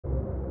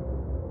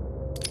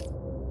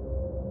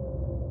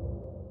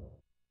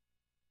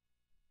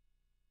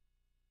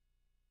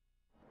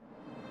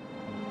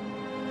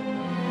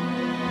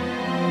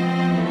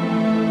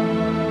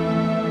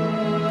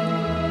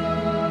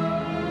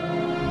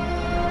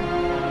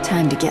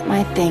Time to get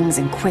my things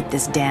and quit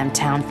this damn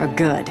town for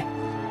good.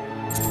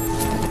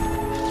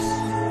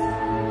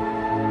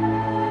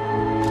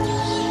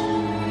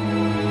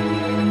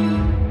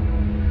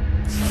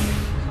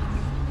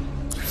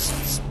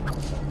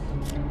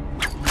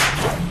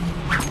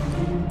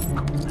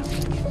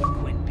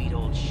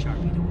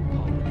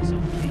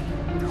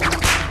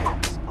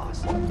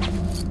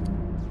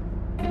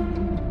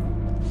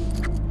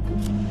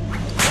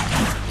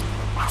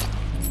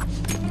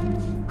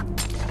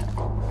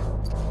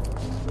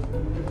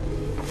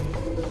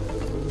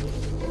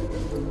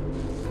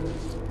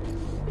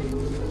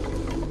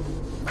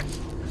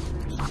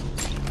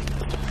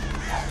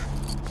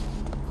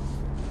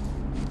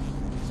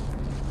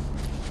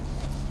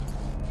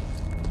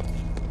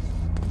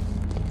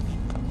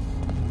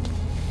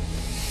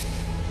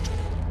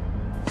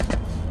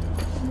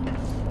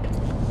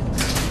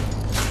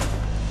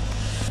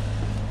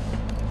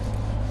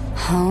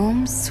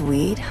 Home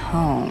sweet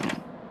home.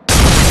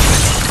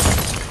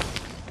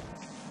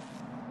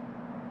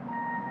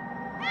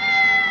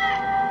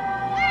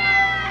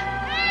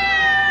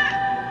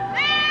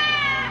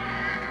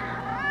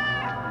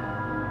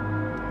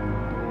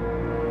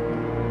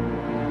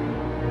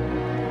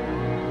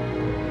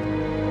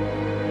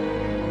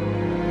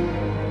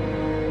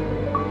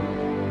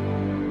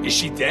 Is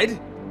she dead?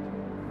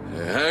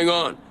 Hang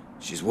on.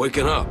 She's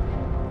waking up.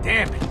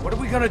 Damn it, what are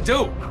we gonna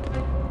do?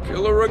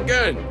 Kill her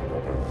again.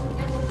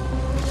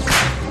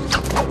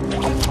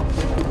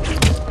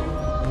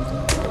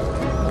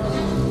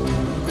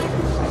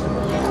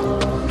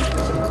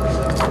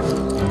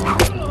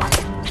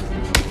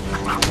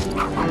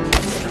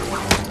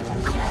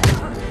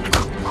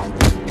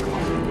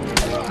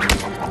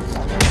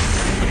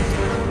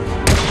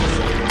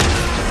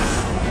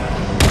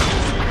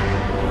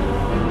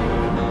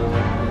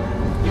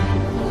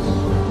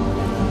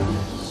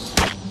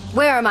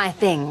 Where are my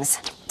things?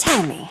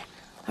 Tell me,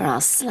 or I'll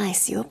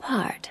slice you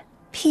apart,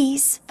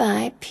 piece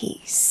by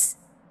piece.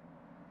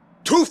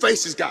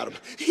 Two-Face's got him.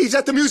 He's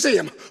at the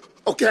museum,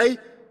 okay?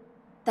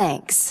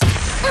 Thanks.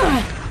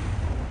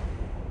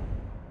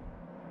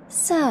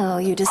 So,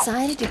 you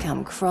decided to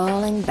come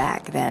crawling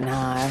back then,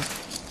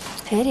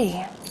 Harv.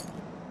 Pity.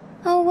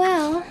 Oh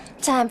well,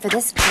 time for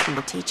this kitten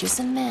to teach you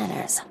some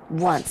manners,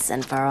 once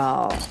and for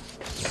all.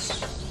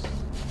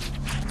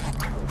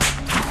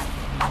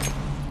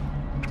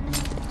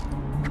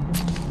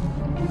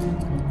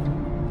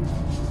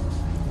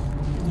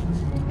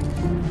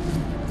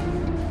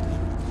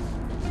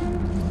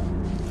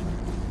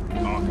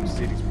 Arkham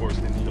City's worse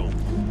than the old.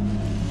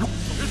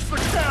 It's the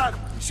cat!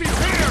 She's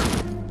here!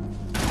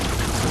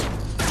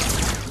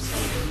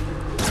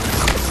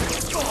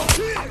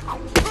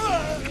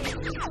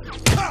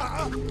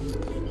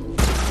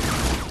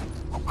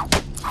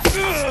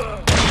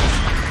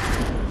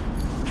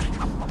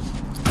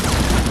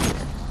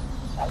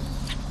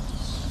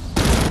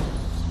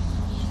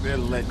 They're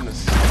letting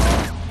us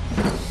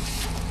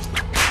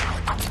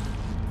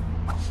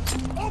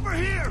over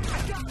here!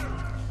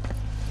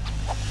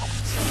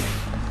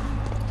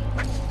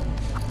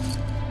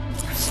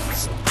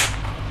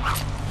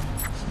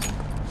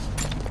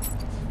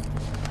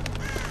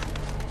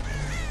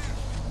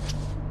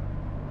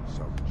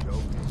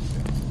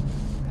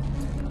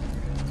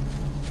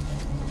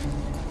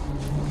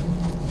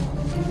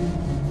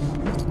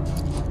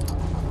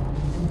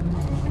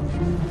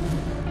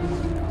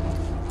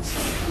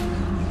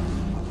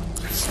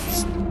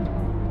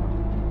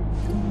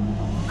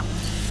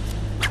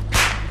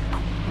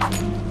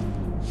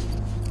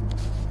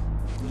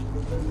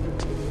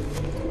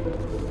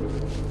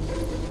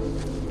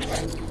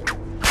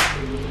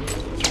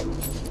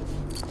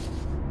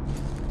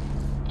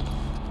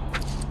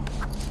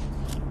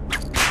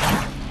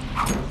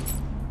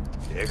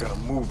 They're gonna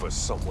move us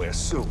somewhere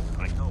soon.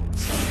 I know.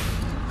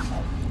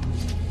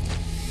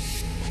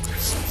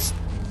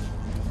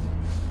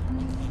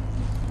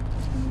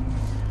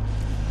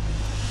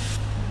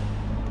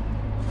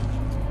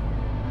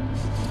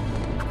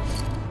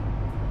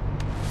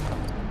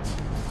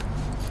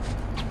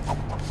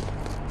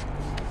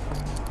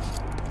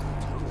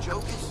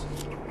 Jokers?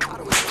 How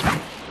do we...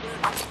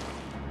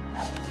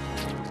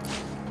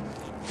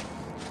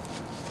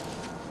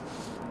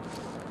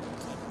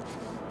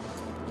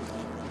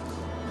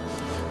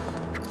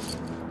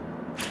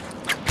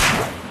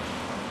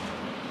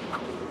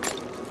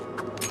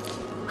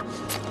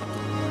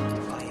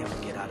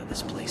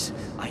 This place.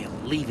 I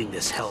am leaving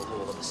this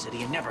hellhole of a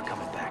city and never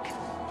coming back.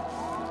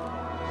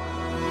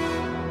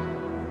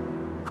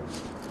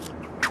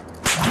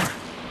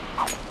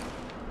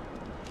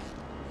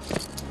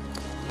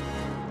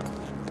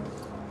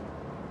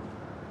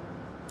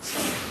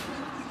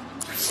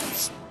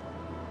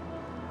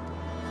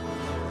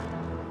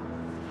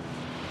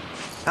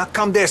 How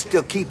come they're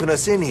still keeping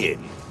us in here?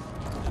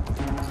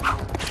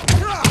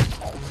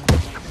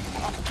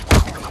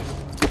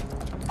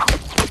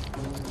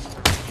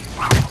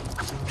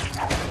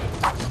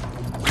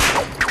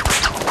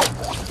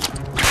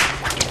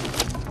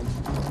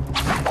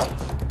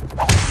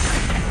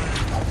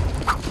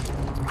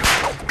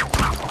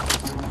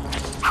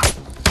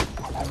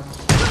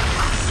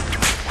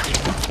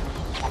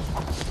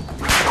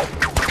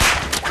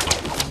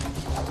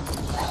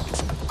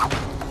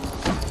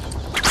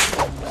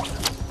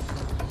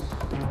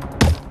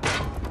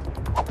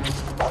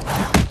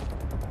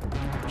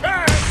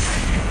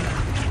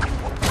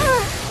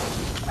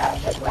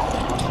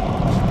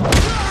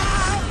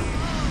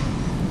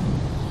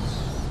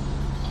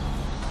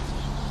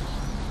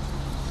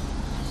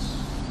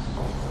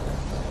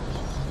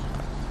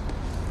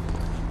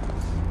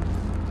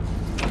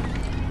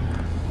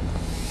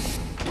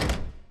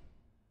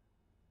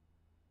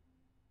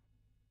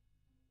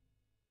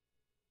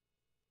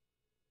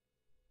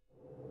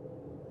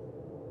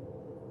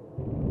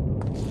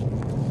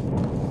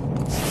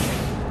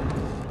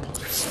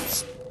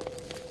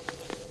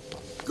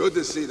 Good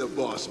to see the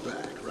boss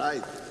back,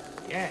 right?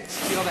 Yeah,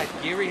 see all that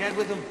gear he had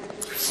with him?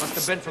 Must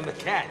have been from the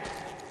cat.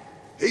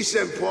 He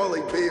sent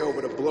Paulie B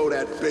over to blow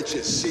that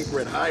bitch's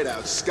secret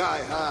hideout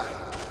sky high.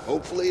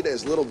 Hopefully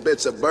there's little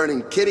bits of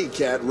burning kitty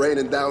cat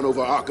raining down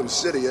over Arkham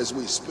City as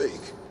we speak.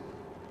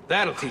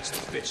 That'll teach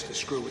the bitch to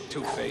screw with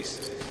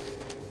Two-Face.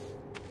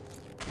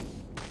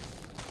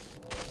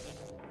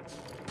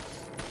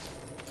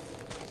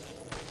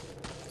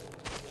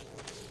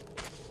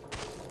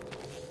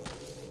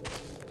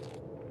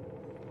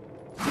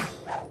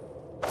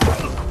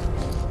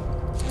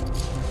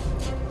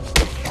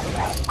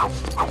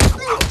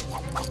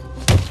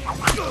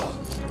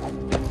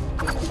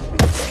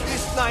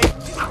 This night...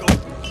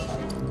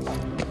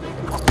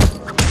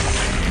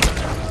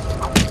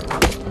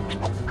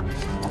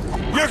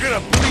 You're gonna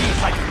bleed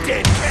like a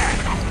dead cat!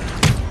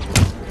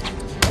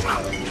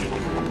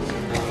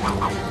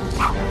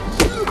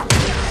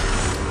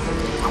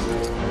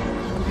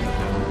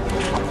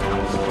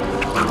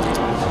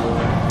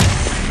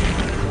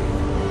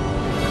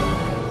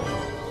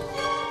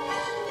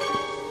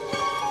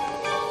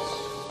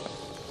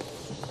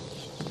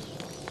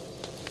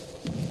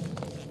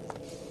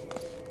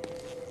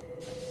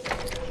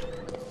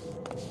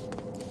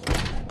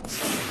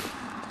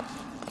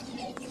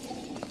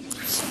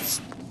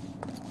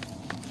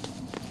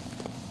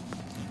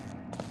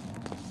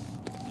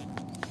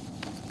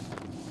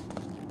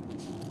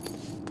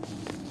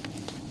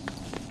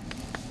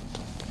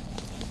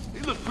 He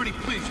looked pretty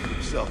pleased with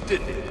himself,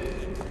 didn't he?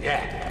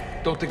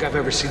 Yeah, don't think I've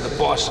ever seen the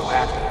boss so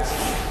happy.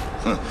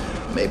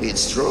 Maybe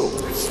it's true.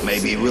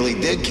 Maybe he really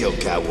did kill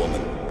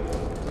Catwoman.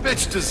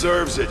 Bitch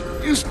deserves it.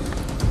 You...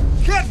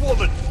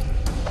 Catwoman!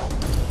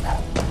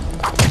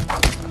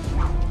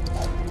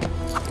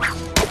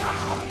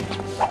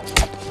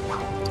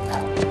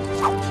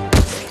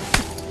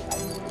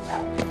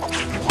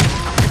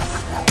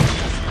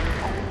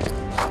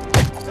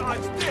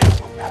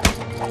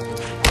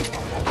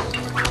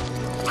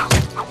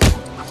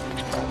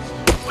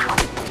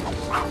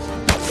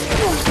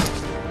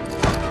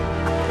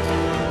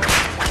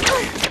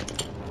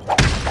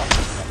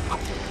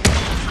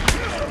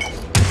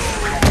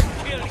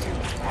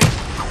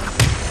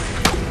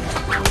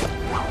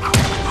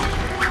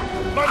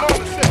 My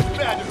mama said it's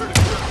bad to hurt a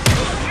girl.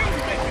 You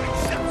make an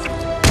exception.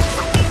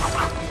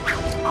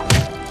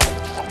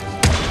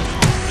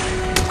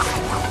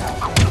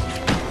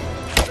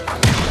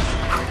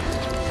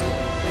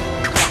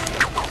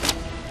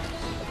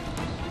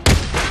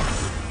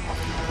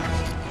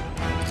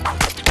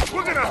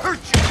 We're gonna hurt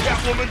you,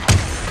 Catwoman!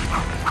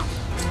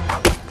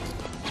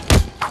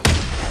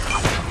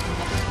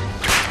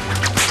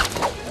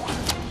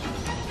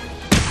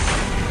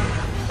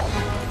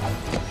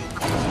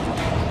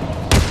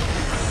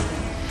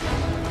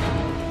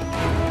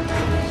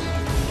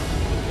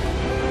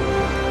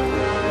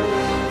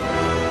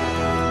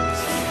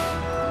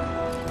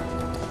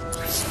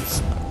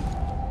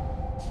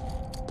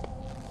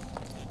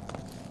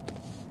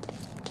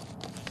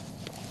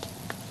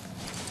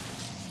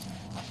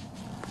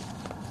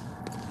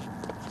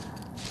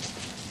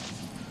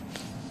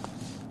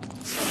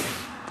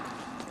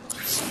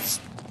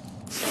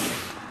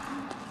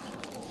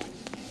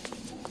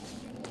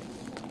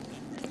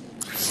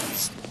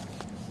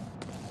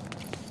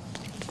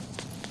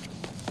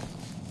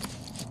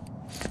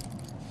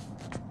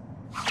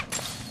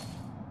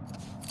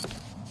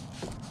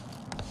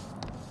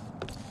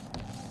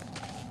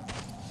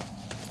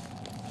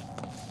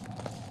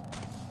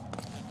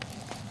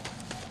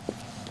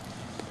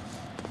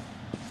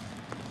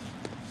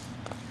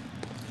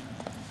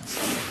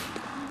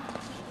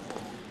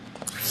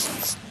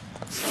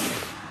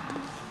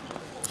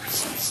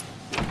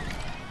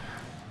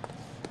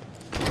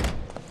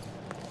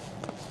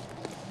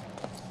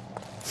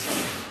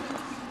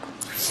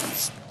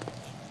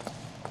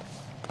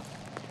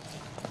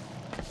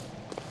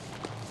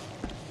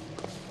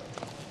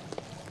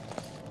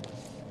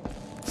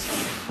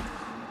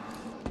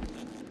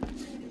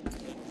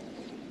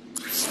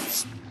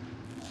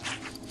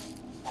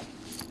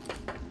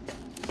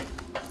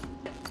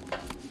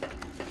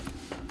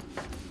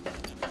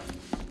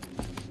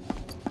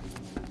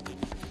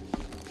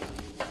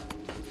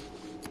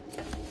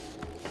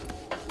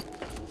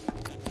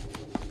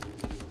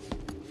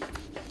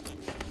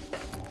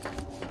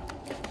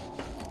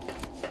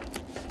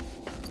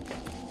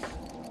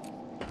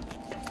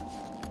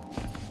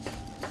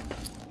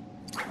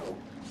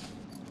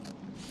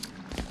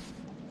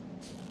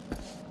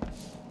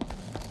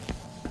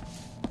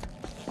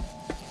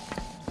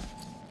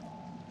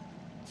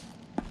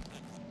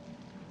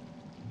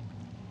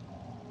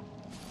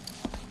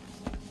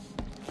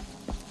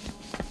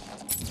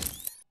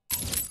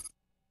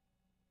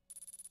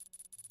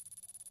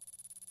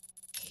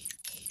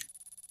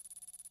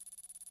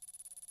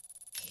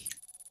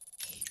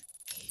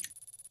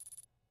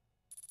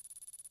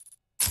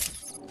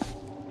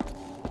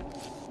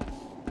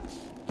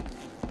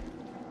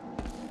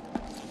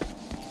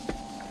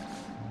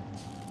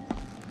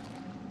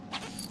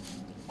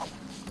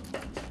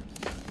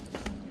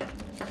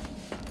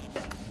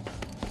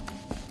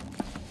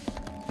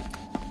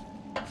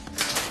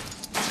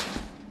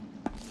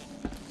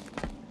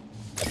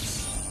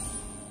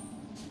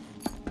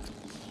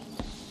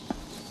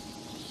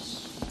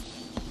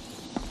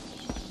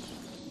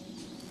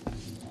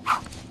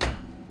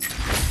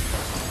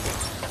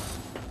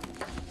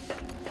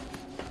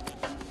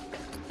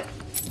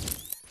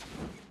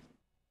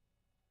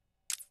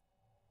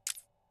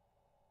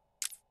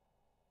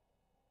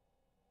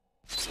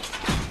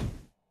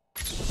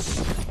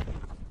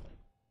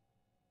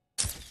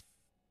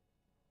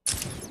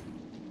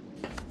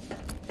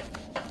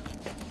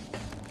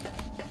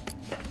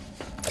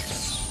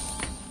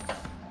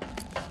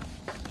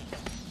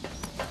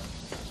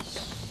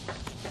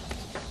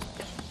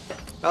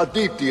 How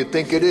deep do you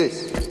think it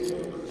is?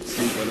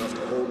 Deep enough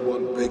to hold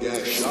one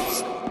big-ass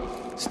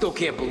shark. Still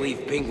can't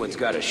believe Penguin's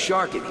got a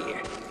shark in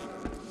here.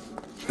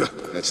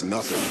 That's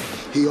nothing.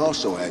 He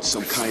also had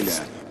some kind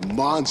of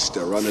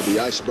monster under the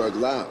iceberg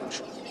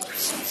lounge.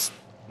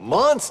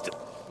 Monster?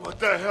 What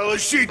the hell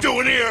is she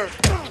doing here?